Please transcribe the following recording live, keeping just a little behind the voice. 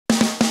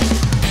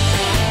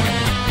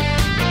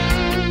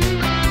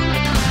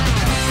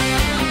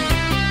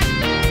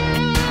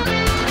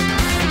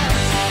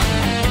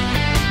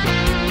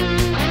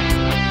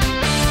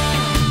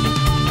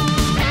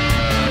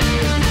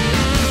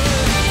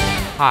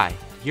Hi,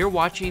 you're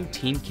watching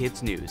Teen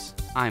Kids News.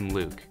 I'm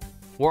Luke.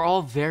 We're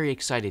all very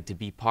excited to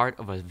be part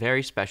of a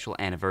very special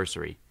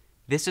anniversary.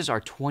 This is our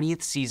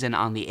 20th season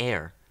on the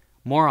air.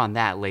 More on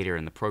that later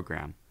in the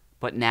program.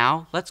 But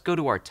now, let's go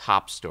to our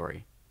top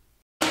story.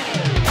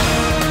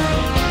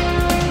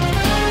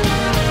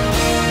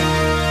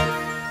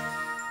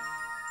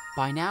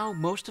 By now,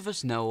 most of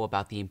us know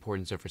about the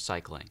importance of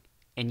recycling,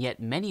 and yet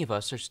many of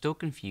us are still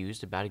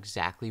confused about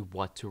exactly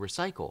what to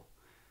recycle.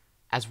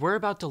 As we're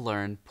about to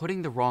learn,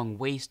 putting the wrong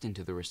waste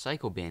into the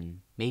recycle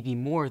bin may be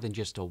more than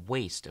just a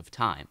waste of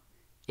time.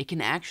 It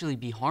can actually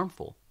be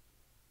harmful.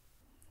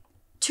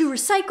 To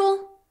recycle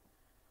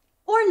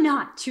or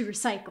not to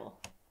recycle?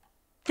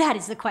 That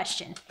is the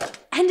question.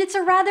 And it's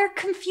a rather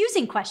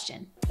confusing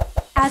question.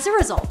 As a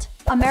result,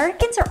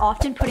 Americans are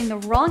often putting the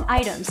wrong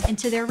items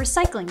into their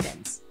recycling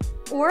bins.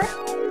 Or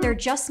they're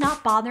just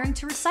not bothering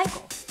to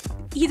recycle.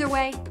 Either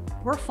way,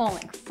 we're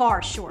falling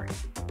far short.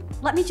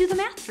 Let me do the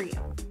math for you.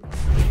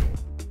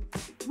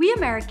 We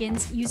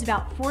Americans use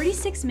about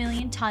 46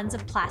 million tons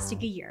of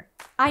plastic a year.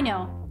 I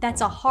know,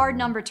 that's a hard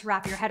number to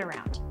wrap your head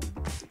around.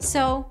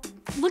 So,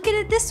 look at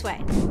it this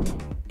way.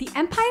 The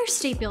Empire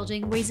State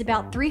Building weighs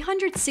about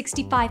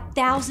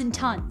 365,000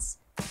 tons.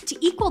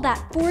 To equal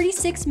that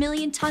 46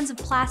 million tons of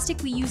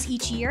plastic we use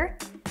each year,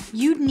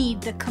 you'd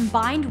need the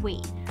combined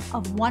weight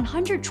of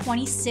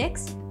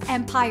 126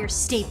 Empire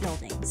State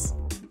Buildings.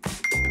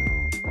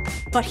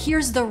 But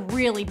here's the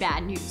really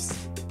bad news.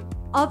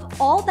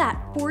 Of all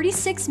that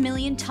 46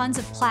 million tons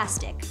of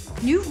plastic,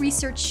 new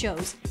research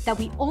shows that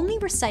we only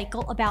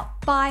recycle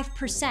about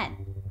 5%.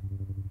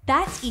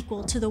 That's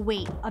equal to the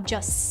weight of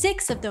just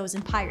 6 of those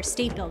Empire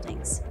State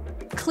Buildings.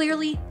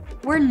 Clearly,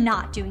 we're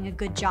not doing a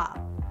good job.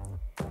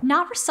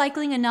 Not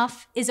recycling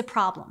enough is a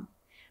problem,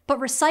 but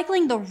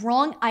recycling the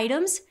wrong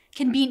items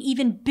can be an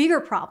even bigger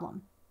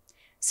problem.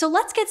 So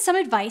let's get some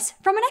advice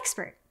from an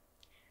expert.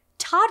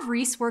 Todd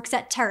Reese works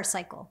at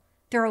TerraCycle.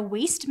 They're a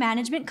waste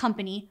management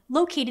company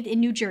located in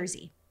New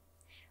Jersey.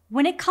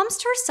 When it comes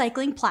to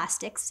recycling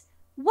plastics,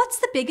 what's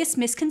the biggest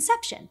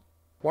misconception?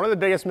 One of the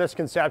biggest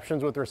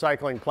misconceptions with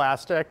recycling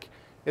plastic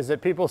is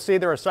that people see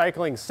the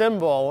recycling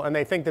symbol and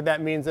they think that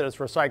that means that it's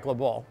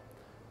recyclable.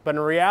 But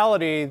in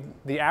reality,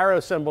 the arrow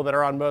symbol that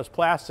are on most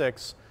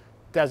plastics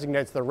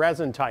designates the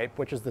resin type,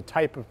 which is the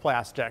type of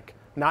plastic,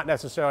 not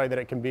necessarily that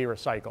it can be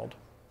recycled.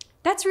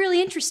 That's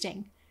really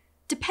interesting.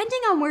 Depending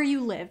on where you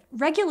live,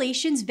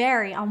 regulations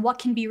vary on what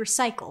can be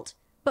recycled,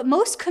 but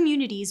most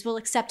communities will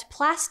accept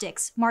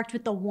plastics marked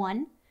with a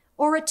 1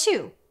 or a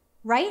 2,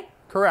 right?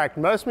 Correct.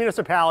 Most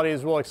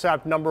municipalities will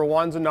accept number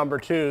 1s and number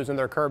 2s in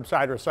their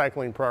curbside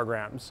recycling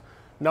programs.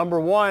 Number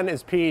 1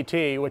 is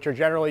PET, which are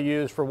generally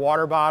used for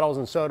water bottles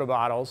and soda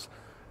bottles.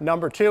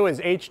 Number 2 is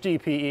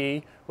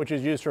HDPE, which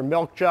is used for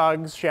milk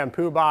jugs,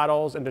 shampoo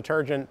bottles, and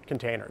detergent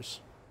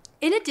containers.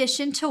 In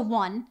addition to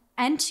 1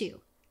 and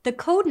 2, the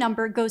code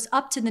number goes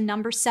up to the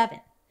number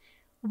 7.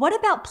 What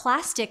about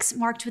plastics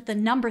marked with the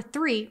number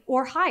 3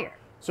 or higher?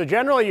 So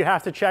generally you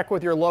have to check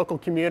with your local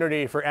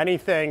community for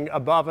anything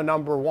above a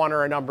number 1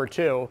 or a number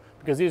 2,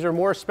 because these are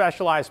more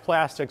specialized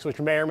plastics which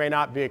may or may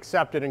not be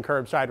accepted in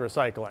curbside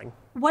recycling.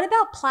 What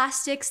about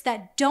plastics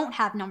that don't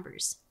have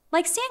numbers,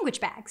 like sandwich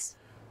bags?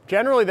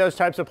 Generally, those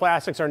types of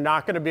plastics are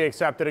not going to be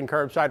accepted in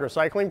curbside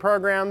recycling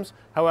programs.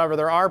 However,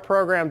 there are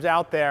programs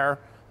out there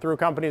through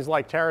companies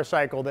like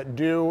TerraCycle that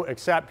do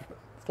accept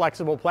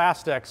flexible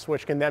plastics,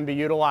 which can then be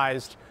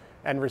utilized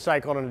and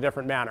recycled in a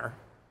different manner.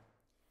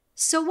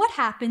 So what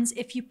happens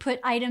if you put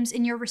items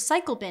in your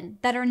recycle bin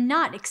that are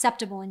not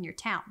acceptable in your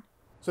town?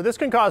 So this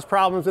can cause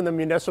problems in the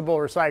municipal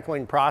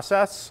recycling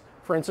process.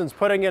 For instance,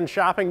 putting in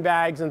shopping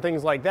bags and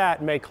things like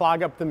that may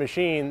clog up the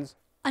machines.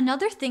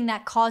 Another thing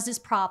that causes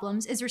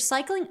problems is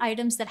recycling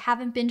items that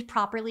haven't been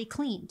properly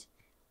cleaned.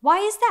 Why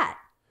is that?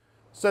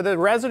 So the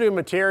residue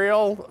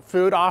material,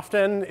 food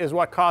often, is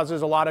what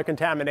causes a lot of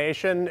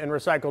contamination in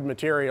recycled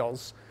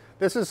materials.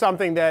 This is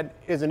something that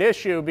is an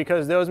issue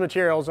because those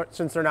materials,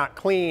 since they're not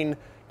clean,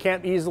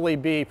 can't easily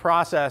be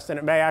processed, and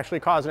it may actually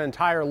cause an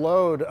entire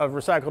load of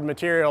recycled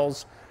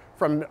materials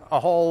from a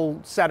whole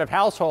set of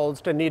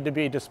households to need to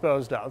be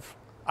disposed of.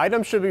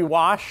 Items should be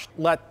washed,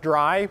 let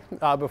dry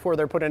before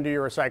they're put into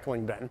your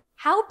recycling bin.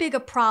 How big a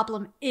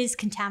problem is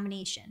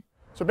contamination?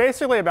 So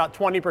basically about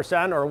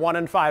 20% or 1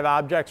 in 5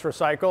 objects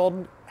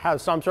recycled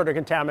have some sort of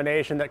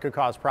contamination that could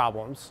cause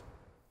problems.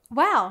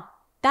 Wow,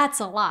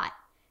 that's a lot.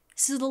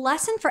 So the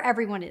lesson for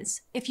everyone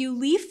is, if you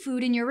leave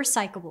food in your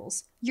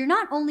recyclables, you're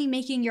not only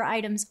making your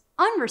items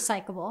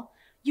unrecyclable,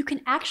 you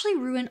can actually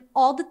ruin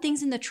all the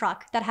things in the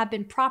truck that have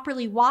been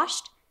properly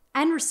washed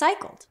and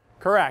recycled.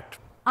 Correct.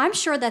 I'm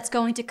sure that's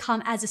going to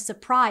come as a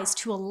surprise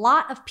to a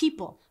lot of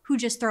people who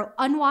just throw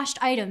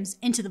unwashed items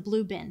into the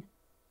blue bin.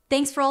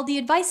 Thanks for all the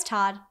advice,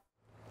 Todd.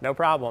 No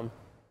problem.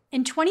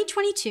 In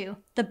 2022,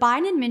 the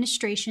Biden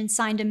administration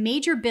signed a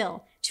major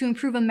bill to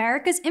improve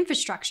America's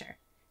infrastructure.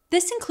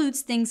 This includes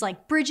things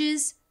like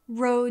bridges,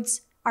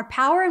 roads, our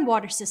power and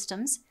water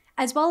systems,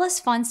 as well as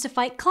funds to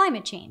fight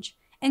climate change,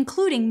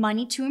 including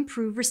money to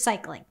improve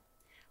recycling.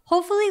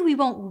 Hopefully we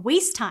won't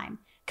waste time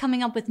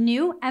coming up with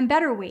new and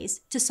better ways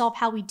to solve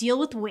how we deal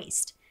with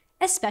waste,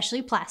 especially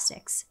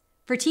plastics.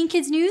 For Teen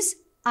Kids News,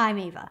 I'm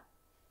Ava.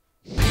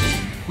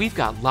 We've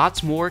got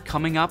lots more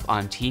coming up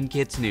on Teen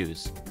Kids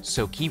News,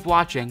 so keep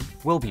watching.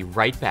 We'll be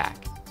right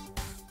back.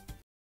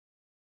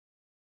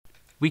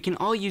 We can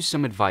all use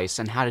some advice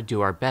on how to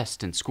do our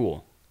best in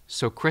school,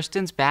 so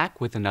Kristin's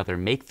back with another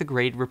Make the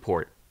Grade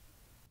report.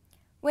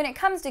 When it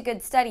comes to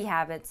good study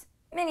habits,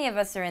 many of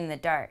us are in the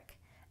dark,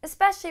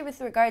 especially with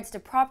regards to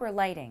proper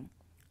lighting.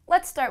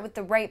 Let's start with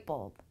the right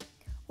bulb.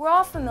 We're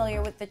all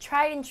familiar with the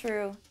tried and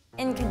true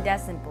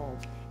incandescent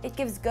bulb. It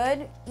gives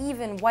good,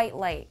 even white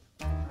light.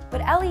 But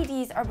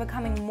LEDs are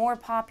becoming more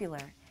popular.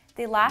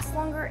 They last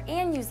longer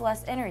and use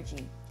less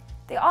energy.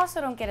 They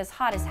also don't get as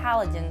hot as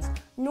halogens,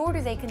 nor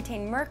do they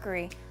contain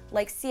mercury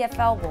like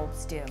CFL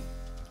bulbs do.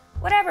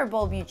 Whatever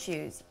bulb you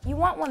choose, you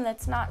want one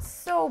that's not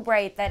so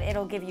bright that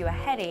it'll give you a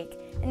headache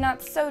and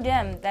not so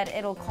dim that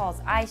it'll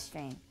cause eye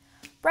strain.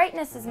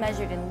 Brightness is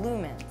measured in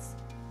lumens.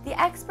 The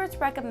experts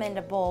recommend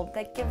a bulb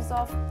that gives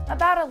off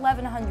about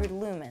 1100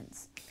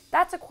 lumens.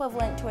 That's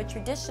equivalent to a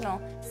traditional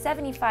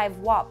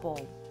 75-watt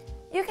bulb.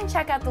 You can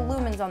check out the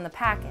lumens on the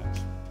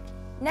package.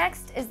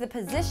 Next is the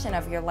position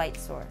of your light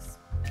source.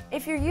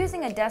 If you're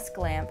using a desk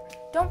lamp,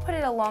 don't put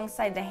it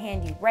alongside the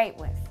hand you write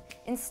with.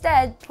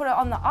 Instead, put it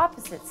on the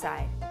opposite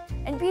side.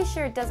 And be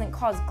sure it doesn't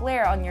cause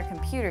glare on your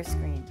computer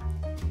screen.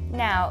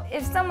 Now,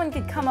 if someone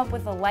could come up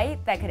with a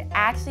light that could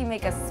actually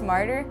make us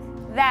smarter,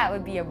 that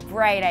would be a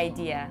bright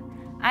idea.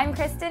 I'm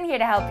Kristin, here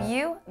to help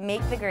you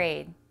make the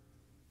grade.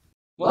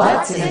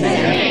 What's in the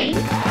name?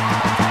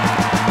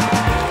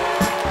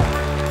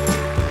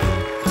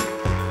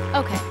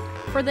 Okay,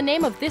 for the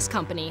name of this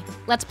company,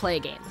 let's play a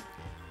game.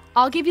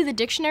 I'll give you the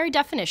dictionary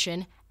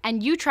definition,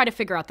 and you try to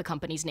figure out the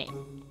company's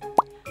name.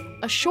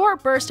 A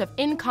short burst of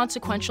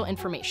inconsequential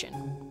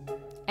information.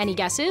 Any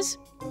guesses?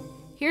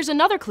 Here's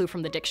another clue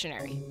from the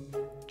dictionary.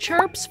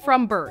 Chirps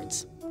from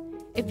birds.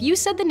 If you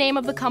said the name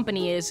of the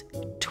company is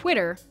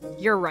Twitter,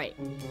 you're right.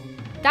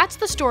 That's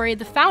the story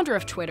the founder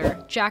of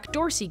Twitter, Jack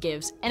Dorsey,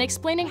 gives in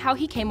explaining how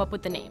he came up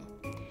with the name.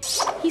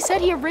 He said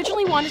he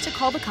originally wanted to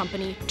call the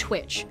company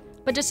Twitch,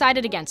 but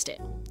decided against it.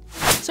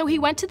 So he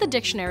went to the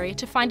dictionary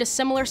to find a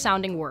similar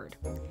sounding word.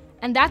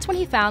 And that's when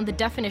he found the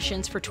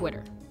definitions for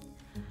Twitter.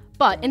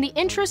 But in the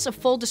interest of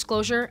full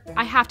disclosure,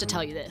 I have to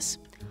tell you this.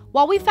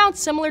 While we found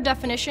similar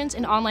definitions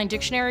in online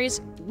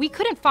dictionaries, we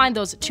couldn't find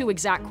those two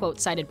exact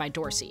quotes cited by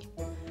Dorsey.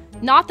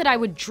 Not that I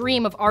would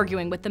dream of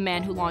arguing with the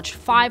man who launched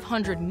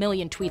 500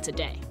 million tweets a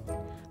day.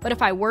 But if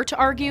I were to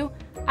argue,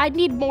 I'd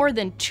need more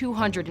than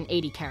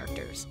 280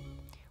 characters.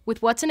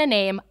 With what's in a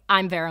name,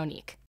 I'm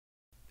Veronique.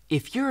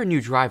 If you're a new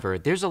driver,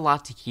 there's a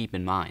lot to keep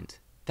in mind.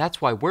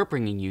 That's why we're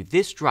bringing you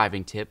this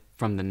driving tip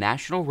from the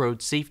National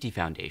Road Safety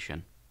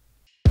Foundation.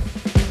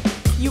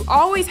 You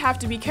always have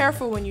to be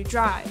careful when you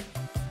drive.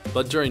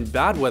 But during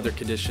bad weather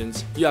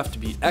conditions, you have to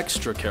be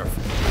extra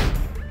careful.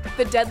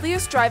 The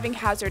deadliest driving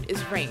hazard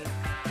is rain.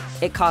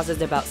 It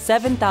causes about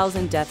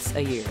 7,000 deaths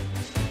a year.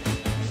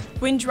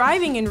 When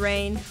driving in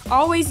rain,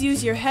 always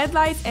use your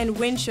headlights and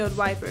windshield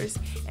wipers.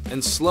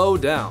 And slow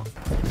down.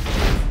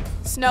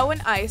 Snow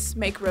and ice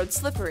make roads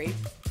slippery.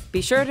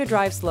 Be sure to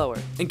drive slower.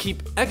 And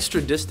keep extra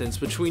distance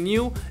between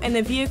you and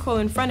the vehicle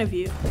in front of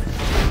you.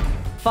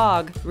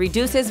 Fog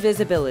reduces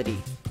visibility.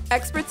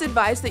 Experts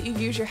advise that you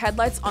use your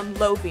headlights on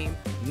low beam.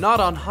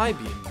 Not on high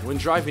beam when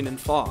driving in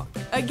fog.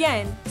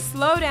 Again,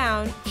 slow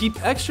down.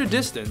 Keep extra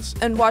distance.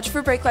 And watch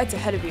for brake lights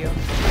ahead of you.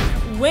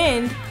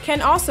 Wind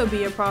can also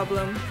be a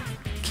problem.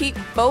 Keep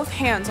both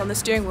hands on the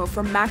steering wheel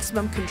for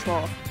maximum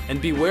control.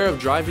 And beware of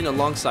driving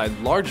alongside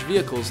large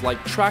vehicles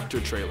like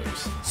tractor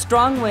trailers.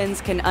 Strong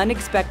winds can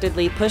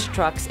unexpectedly push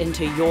trucks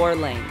into your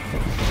lane.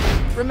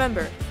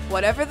 Remember,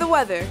 whatever the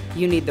weather,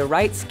 you need the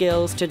right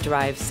skills to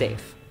drive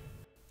safe.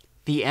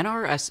 The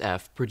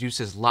NRSF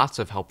produces lots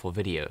of helpful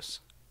videos.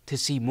 To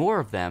see more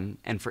of them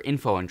and for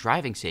info on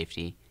driving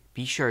safety,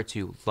 be sure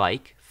to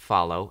like,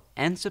 follow,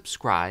 and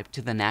subscribe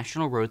to the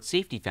National Road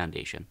Safety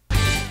Foundation.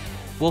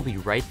 We'll be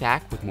right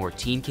back with more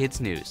Teen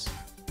Kids News.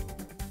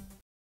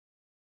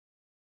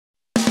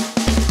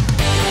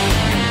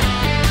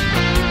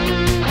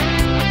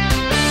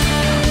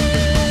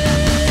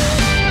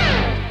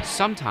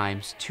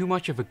 Sometimes too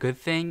much of a good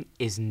thing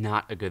is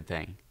not a good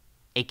thing.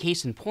 A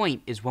case in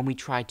point is when we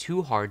try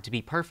too hard to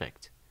be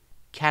perfect.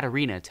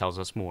 Katrina tells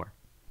us more.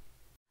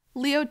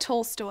 Leo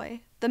Tolstoy,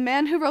 the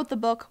man who wrote the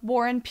book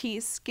War and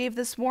Peace, gave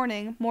this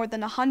warning more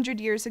than 100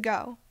 years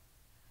ago.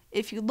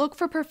 If you look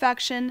for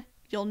perfection,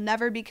 you'll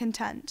never be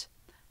content.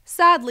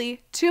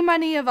 Sadly, too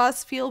many of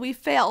us feel we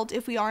failed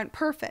if we aren't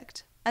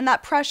perfect, and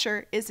that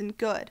pressure isn't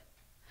good.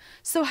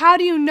 So how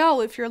do you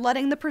know if you're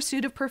letting the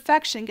pursuit of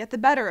perfection get the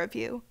better of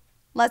you?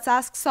 Let's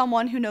ask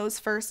someone who knows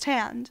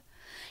firsthand.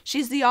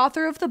 She's the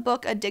author of the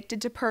book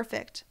Addicted to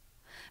Perfect.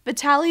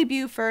 Vitaly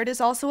Buford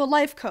is also a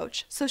life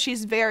coach, so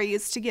she's very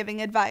used to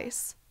giving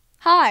advice.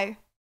 Hi.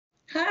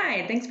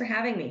 Hi, thanks for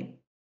having me.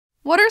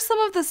 What are some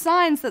of the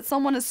signs that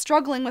someone is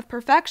struggling with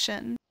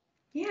perfection?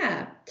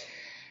 Yeah,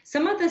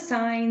 some of the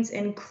signs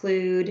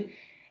include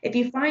If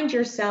you find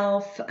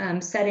yourself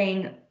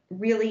setting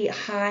really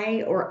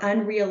high or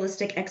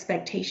unrealistic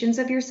expectations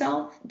of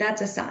yourself,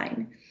 that's a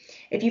sign.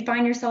 If you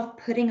find yourself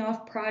putting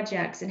off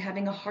projects and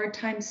having a hard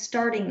time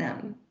starting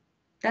them,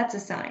 that's a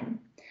sign.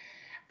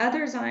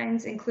 Other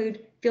signs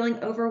include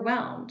feeling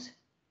overwhelmed,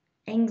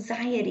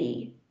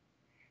 anxiety,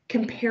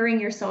 comparing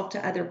yourself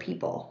to other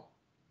people.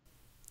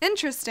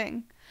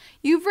 Interesting.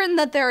 You've written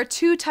that there are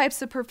two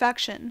types of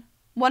perfection.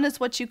 One is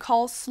what you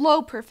call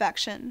slow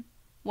perfection.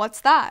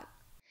 What's that?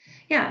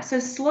 Yeah, so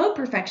slow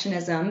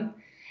perfectionism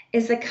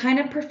is the kind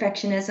of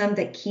perfectionism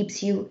that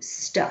keeps you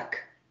stuck.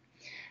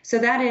 So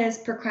that is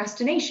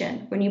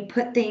procrastination, when you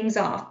put things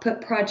off,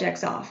 put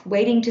projects off,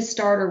 waiting to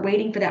start or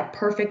waiting for that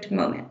perfect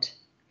moment.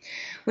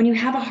 When you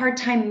have a hard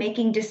time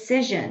making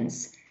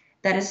decisions,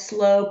 that is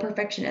slow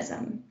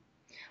perfectionism.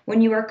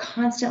 When you are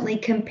constantly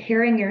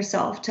comparing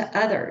yourself to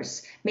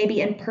others,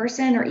 maybe in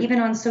person or even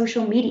on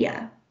social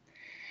media.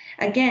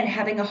 Again,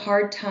 having a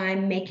hard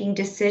time making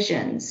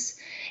decisions.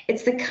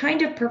 It's the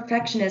kind of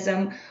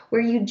perfectionism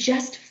where you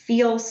just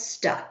feel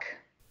stuck.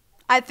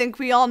 I think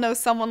we all know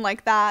someone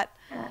like that.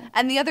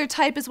 And the other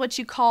type is what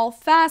you call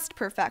fast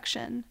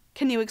perfection.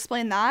 Can you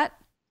explain that?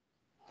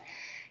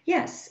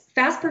 Yes,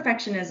 fast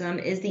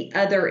perfectionism is the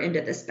other end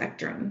of the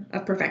spectrum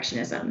of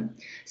perfectionism.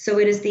 So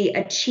it is the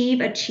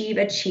achieve, achieve,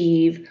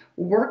 achieve,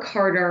 work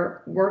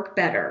harder, work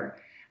better.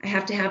 I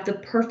have to have the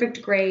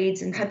perfect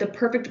grades and have the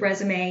perfect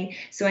resume.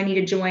 So I need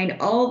to join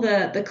all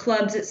the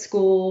clubs at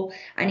school.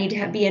 I need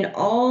to be in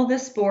all the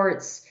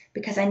sports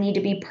because I need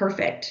to be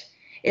perfect.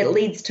 It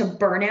leads to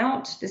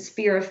burnout, this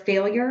fear of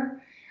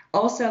failure.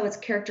 Also, it's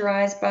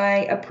characterized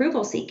by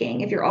approval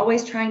seeking. If you're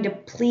always trying to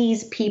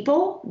please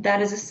people,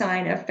 that is a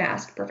sign of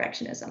fast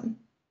perfectionism.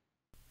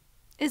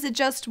 Is it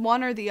just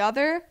one or the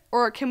other?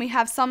 Or can we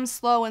have some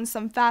slow and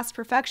some fast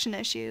perfection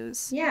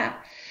issues? Yeah,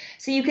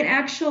 so you can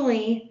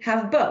actually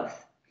have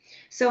both.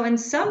 So in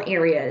some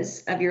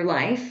areas of your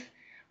life,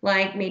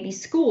 like maybe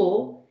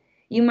school,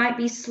 you might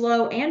be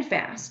slow and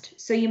fast.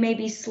 So you may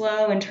be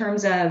slow in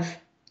terms of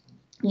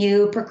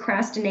you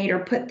procrastinate or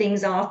put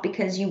things off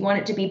because you want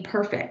it to be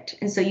perfect.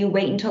 And so you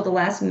wait until the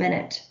last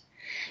minute.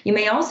 You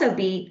may also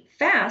be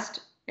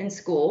fast in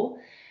school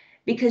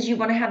because you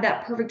want to have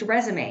that perfect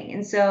resume.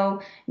 And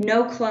so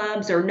no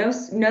clubs or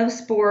no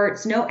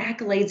sports, no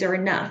accolades are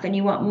enough. And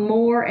you want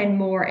more and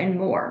more and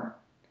more.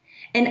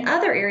 In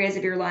other areas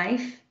of your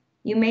life,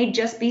 you may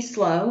just be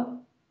slow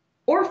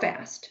or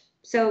fast.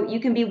 So you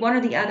can be one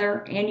or the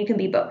other, and you can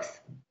be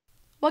both.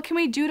 What can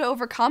we do to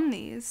overcome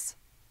these?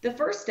 The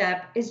first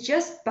step is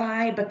just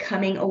by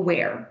becoming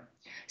aware.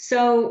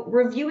 So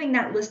reviewing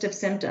that list of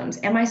symptoms.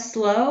 Am I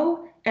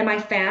slow? Am I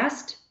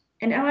fast?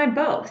 And am I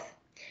both?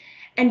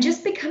 And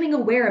just becoming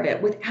aware of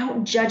it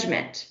without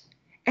judgment.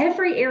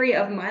 Every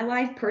area of my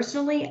life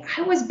personally,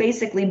 I was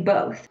basically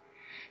both.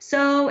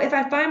 So if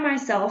I find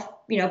myself,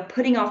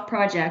 putting off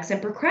projects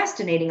and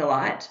procrastinating a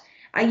lot,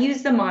 I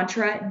use the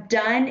mantra,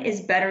 done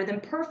is better than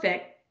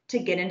perfect, to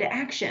get into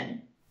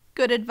action.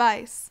 Good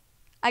advice.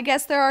 I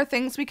guess there are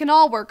things we can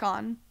all work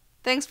on.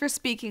 Thanks for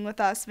speaking with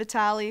us,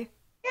 Vitaly.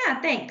 Yeah,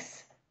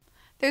 thanks.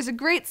 There's a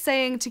great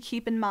saying to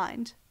keep in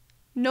mind.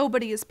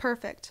 Nobody is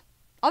perfect.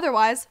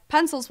 Otherwise,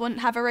 pencils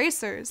wouldn't have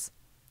erasers.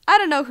 I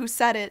don't know who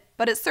said it,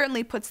 but it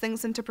certainly puts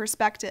things into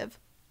perspective.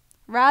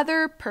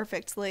 Rather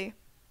perfectly.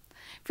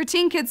 For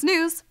Teen Kids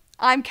News,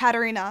 I'm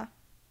Katrina.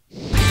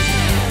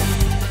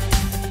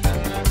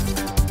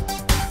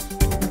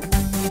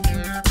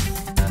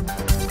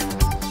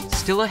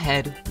 Still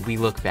ahead, we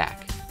look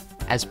back.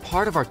 As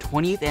part of our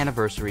 20th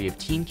anniversary of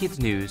Teen Kids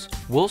News,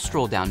 we'll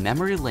stroll down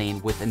memory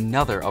lane with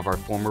another of our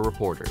former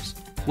reporters.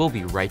 We'll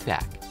be right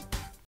back.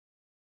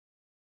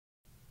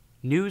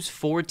 News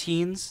for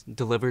teens,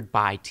 delivered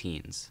by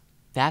teens.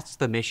 That's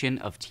the mission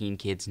of Teen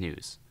Kids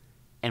News.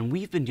 And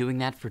we've been doing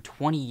that for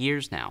 20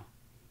 years now.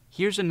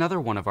 Here's another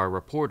one of our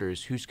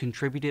reporters who's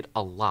contributed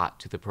a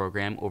lot to the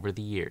program over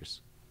the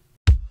years.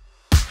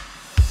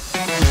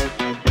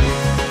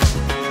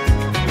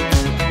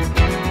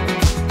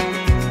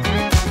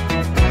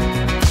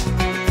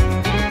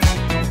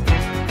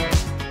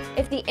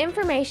 If the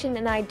information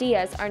and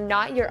ideas are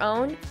not your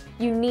own,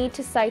 you need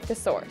to cite the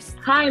source.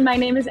 Hi, my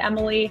name is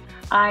Emily.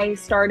 I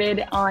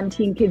started on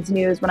Teen Kids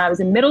News when I was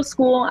in middle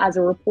school as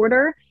a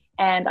reporter,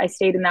 and I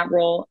stayed in that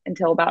role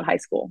until about high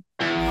school.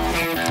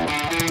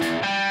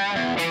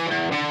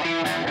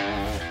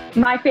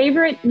 My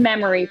favorite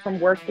memory from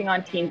working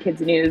on Teen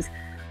Kids News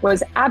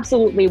was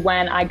absolutely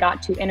when I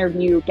got to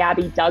interview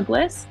Gabby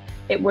Douglas.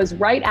 It was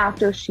right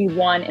after she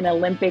won an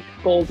Olympic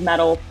gold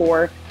medal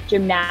for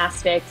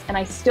gymnastics, and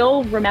I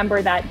still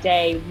remember that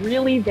day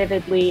really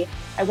vividly.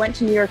 I went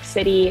to New York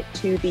City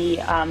to the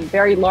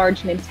very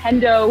large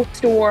Nintendo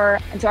store,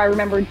 and so I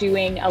remember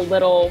doing a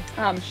little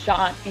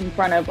shot in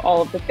front of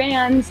all of the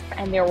fans,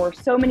 and there were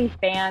so many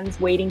fans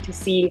waiting to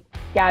see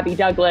Gabby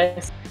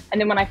Douglas. And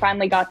then when I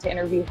finally got to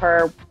interview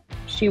her,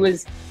 she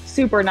was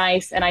super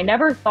nice, and I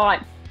never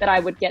thought that I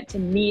would get to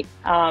meet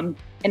an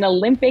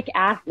Olympic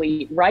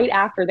athlete right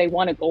after they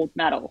won a gold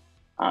medal.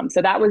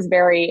 So that was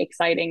very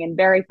exciting and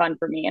very fun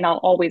for me, and I'll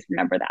always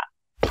remember that.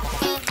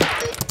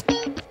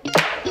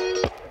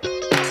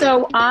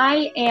 So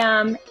I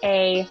am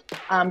a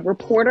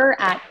reporter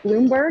at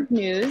Bloomberg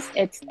News.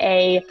 It's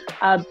a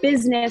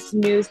business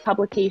news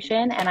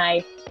publication, and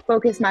I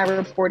focus my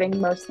reporting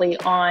mostly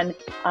on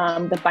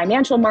the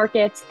financial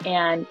markets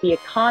and the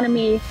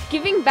economy.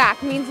 Giving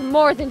back means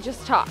more than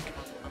just talk.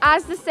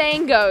 As the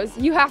saying goes,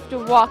 you have to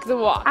walk the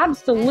walk.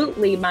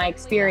 Absolutely, my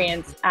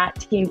experience at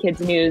Teen Kids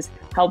News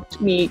helped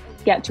me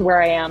get to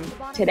where I am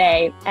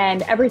today.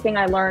 And everything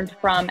I learned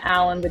from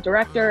Alan, the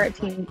director at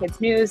Teen Kids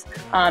News,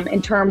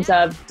 in terms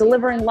of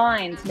delivering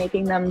lines,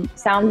 making them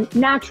sound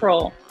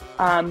natural,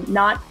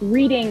 not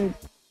reading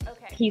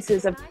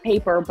pieces of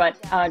paper, but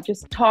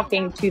just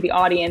talking to the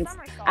audience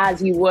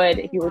as you would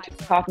if you were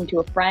talking to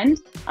a friend.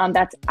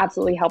 That's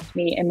absolutely helped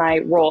me in my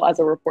role as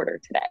a reporter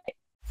today.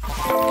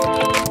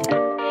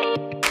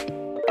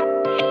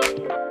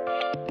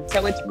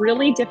 So it's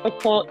really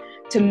difficult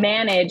to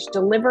manage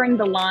delivering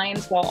the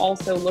lines while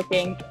also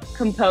looking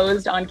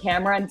composed on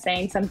camera and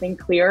saying something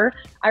clear.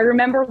 I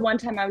remember one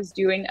time I was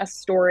doing a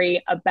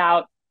story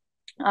about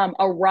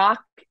a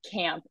rock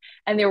camp,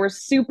 and there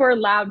was super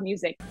loud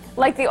music.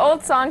 Like the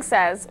old song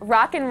says,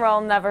 rock and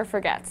roll never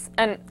forgets.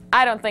 And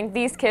I don't think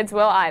these kids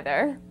will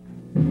either.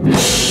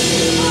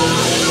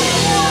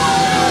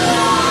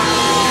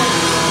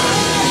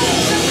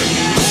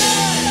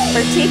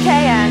 For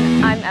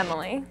TKN, I'm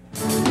Emily.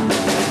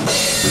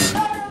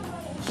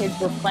 Kids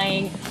were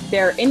playing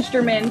their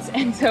instruments,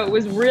 and so it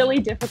was really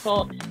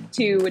difficult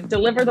to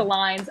deliver the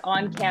lines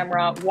on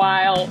camera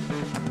while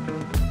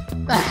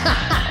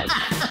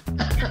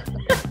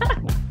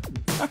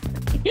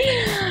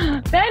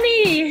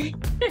Benny!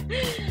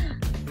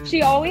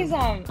 She always,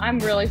 I'm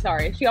really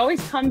sorry. She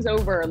always comes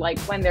over like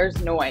when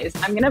there's noise.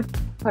 I'm gonna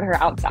put her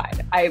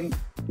outside. I'm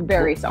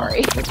very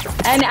sorry.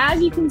 And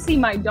as you can see,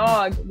 my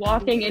dog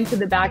walking into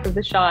the back of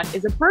the shot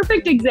is a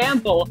perfect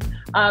example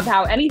of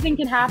how anything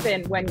can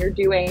happen when you're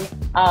doing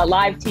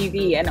live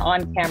TV and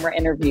on-camera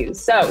interviews.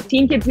 So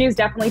Teen Kids News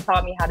definitely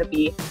taught me how to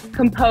be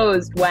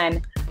composed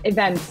when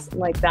events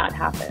like that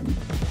happen.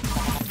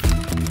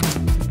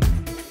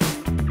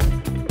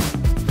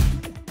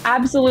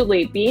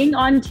 Absolutely. Being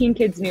on Teen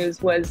Kids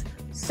News was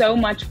so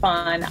much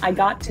fun. I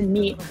got to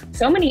meet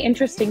so many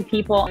interesting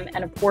people.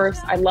 And of course,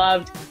 I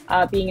loved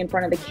being in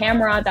front of the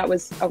camera. That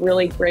was a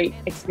really great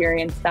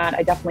experience that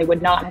I definitely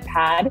would not have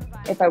had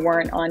if I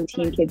weren't on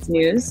Teen Kids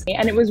News.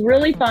 And it was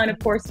really fun, of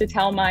course, to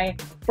tell my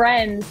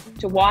friends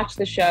to watch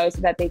the show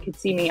so that they could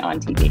see me on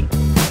TV.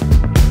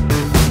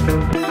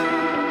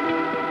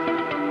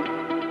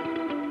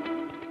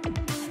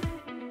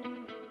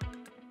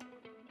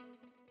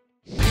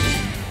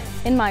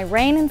 In my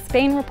Reign in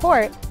Spain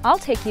report, I'll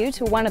take you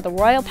to one of the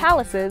royal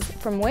palaces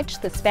from which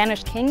the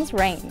Spanish kings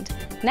reigned.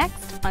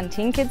 Next on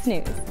Teen Kids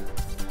News.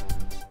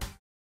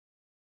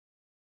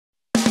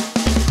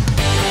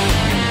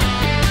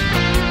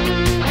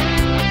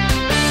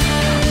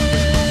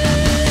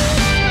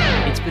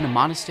 It's been a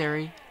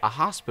monastery, a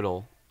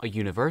hospital, a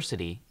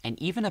university,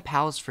 and even a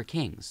palace for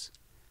kings.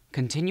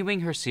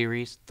 Continuing her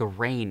series, The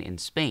Reign in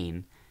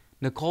Spain,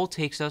 Nicole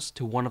takes us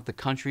to one of the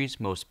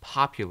country's most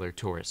popular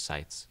tourist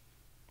sites.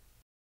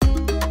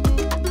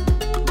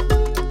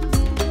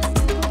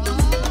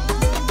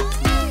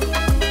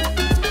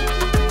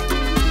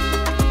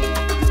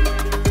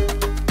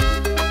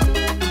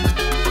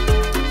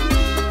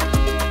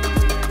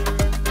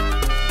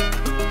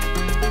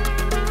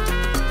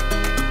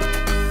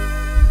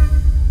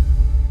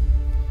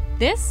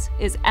 This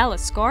is El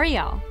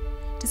Escorial.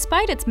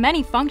 Despite its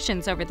many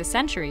functions over the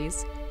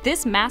centuries,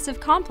 this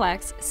massive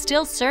complex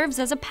still serves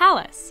as a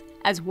palace,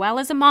 as well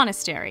as a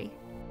monastery.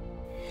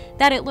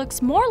 That it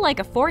looks more like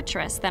a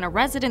fortress than a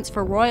residence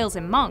for royals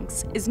and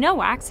monks is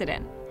no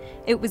accident.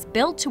 It was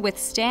built to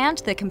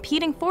withstand the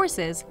competing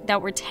forces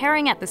that were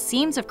tearing at the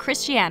seams of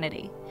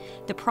Christianity,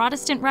 the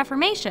Protestant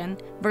Reformation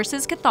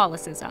versus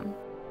Catholicism.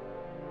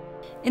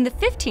 In the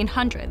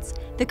 1500s,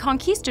 the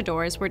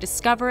conquistadors were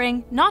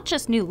discovering not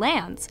just new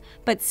lands,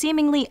 but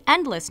seemingly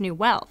endless new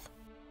wealth.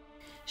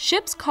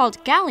 Ships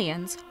called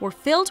galleons were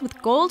filled with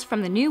gold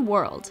from the New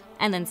World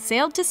and then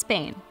sailed to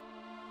Spain.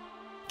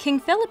 King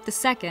Philip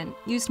II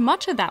used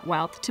much of that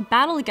wealth to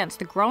battle against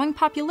the growing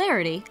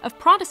popularity of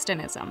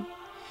Protestantism.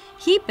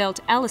 He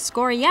built El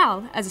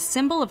Escorial as a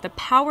symbol of the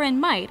power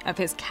and might of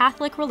his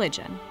Catholic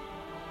religion.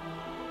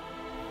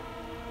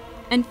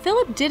 And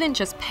Philip didn't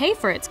just pay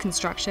for its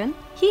construction,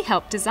 he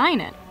helped design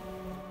it.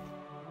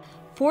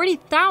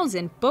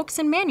 40,000 books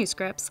and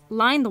manuscripts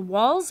line the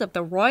walls of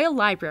the Royal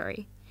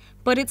Library,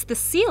 but it's the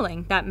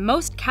ceiling that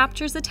most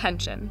captures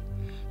attention.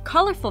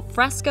 Colorful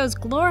frescoes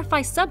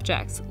glorify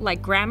subjects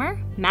like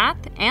grammar,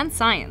 math, and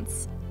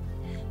science.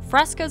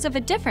 Frescoes of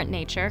a different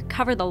nature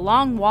cover the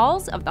long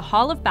walls of the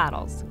Hall of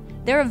Battles.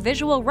 They're a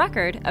visual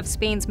record of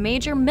Spain's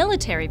major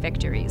military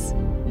victories.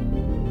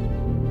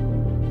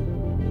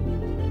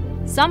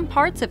 Some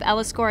parts of El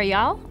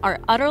Escorial are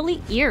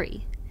utterly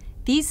eerie.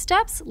 These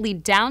steps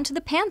lead down to the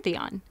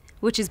Pantheon,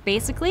 which is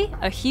basically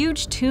a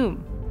huge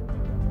tomb.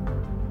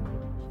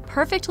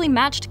 Perfectly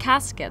matched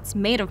caskets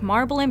made of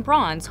marble and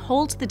bronze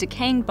hold the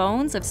decaying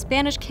bones of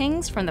Spanish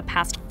kings from the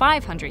past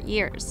 500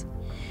 years.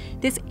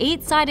 This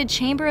 8-sided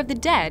chamber of the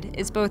dead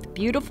is both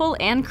beautiful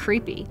and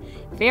creepy.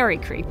 Very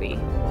creepy.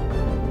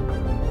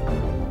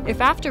 If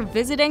after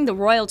visiting the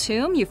royal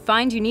tomb you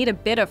find you need a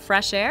bit of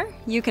fresh air,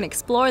 you can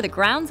explore the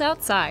grounds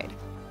outside.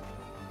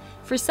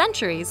 For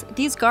centuries,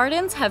 these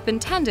gardens have been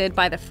tended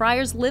by the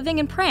friars living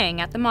and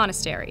praying at the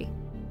monastery.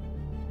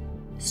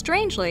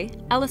 Strangely,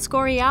 El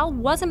Escorial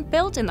wasn't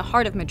built in the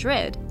heart of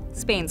Madrid,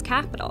 Spain's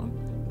capital,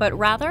 but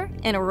rather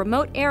in a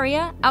remote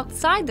area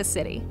outside the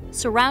city,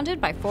 surrounded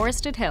by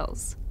forested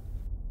hills.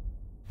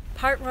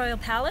 Part royal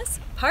palace,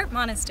 part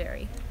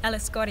monastery. El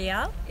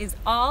Escorial is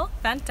all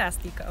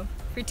fantastico.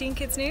 For Teen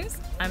Kids News,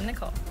 I'm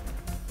Nicole.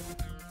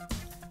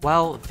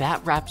 Well,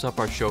 that wraps up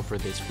our show for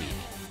this week.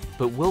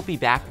 But we'll be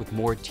back with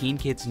more Teen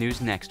Kids News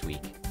next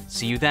week.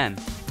 See you then.